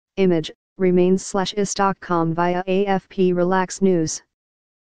Image, Remains/is.com via AFP Relax News.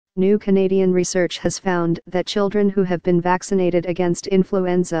 New Canadian research has found that children who have been vaccinated against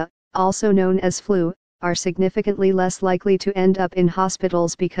influenza, also known as flu, are significantly less likely to end up in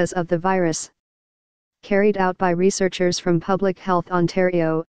hospitals because of the virus. Carried out by researchers from Public Health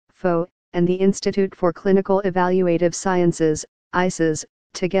Ontario, FO, and the Institute for Clinical Evaluative Sciences, ICES,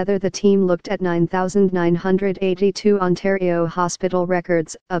 together the team looked at 9,982 Ontario hospital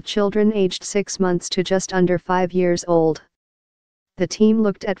records of children aged 6 months to just under 5 years old. The team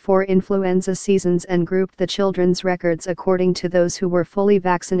looked at 4 influenza seasons and grouped the children's records according to those who were fully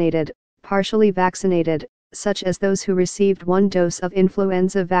vaccinated, partially vaccinated, such as those who received 1 dose of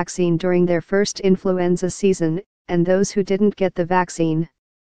influenza vaccine during their first influenza season, and those who didn't get the vaccine.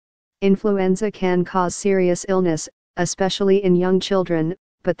 Influenza can cause serious illness, especially in young children,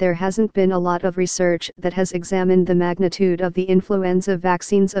 but there hasn't been a lot of research that has examined the magnitude of the influenza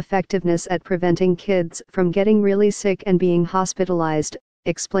vaccine's effectiveness at preventing kids from getting really sick and being hospitalized,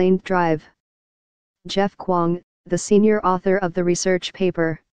 explained Drive. Jeff Kwong, the senior author of the research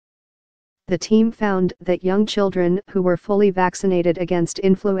paper. The team found that young children who were fully vaccinated against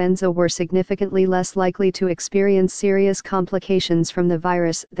influenza were significantly less likely to experience serious complications from the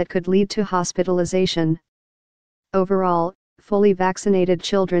virus that could lead to hospitalization. Overall, fully vaccinated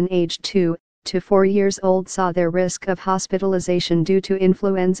children aged 2 to 4 years old saw their risk of hospitalization due to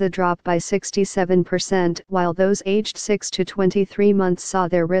influenza drop by 67%, while those aged 6 to 23 months saw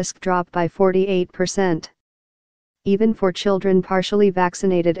their risk drop by 48%. Even for children partially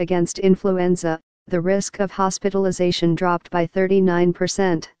vaccinated against influenza, the risk of hospitalization dropped by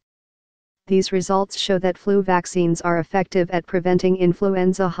 39%. These results show that flu vaccines are effective at preventing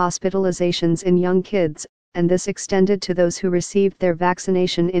influenza hospitalizations in young kids, and this extended to those who received their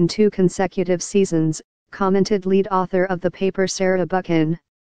vaccination in 2 consecutive seasons, commented lead author of the paper Sarah Buchan.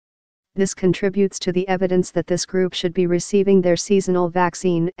 This contributes to the evidence that this group should be receiving their seasonal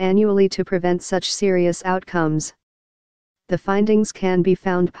vaccine annually to prevent such serious outcomes. The findings can be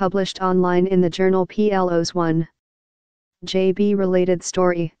found published online in the journal PLOS 1. JB related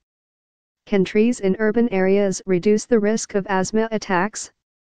story. Can trees in urban areas reduce the risk of asthma attacks?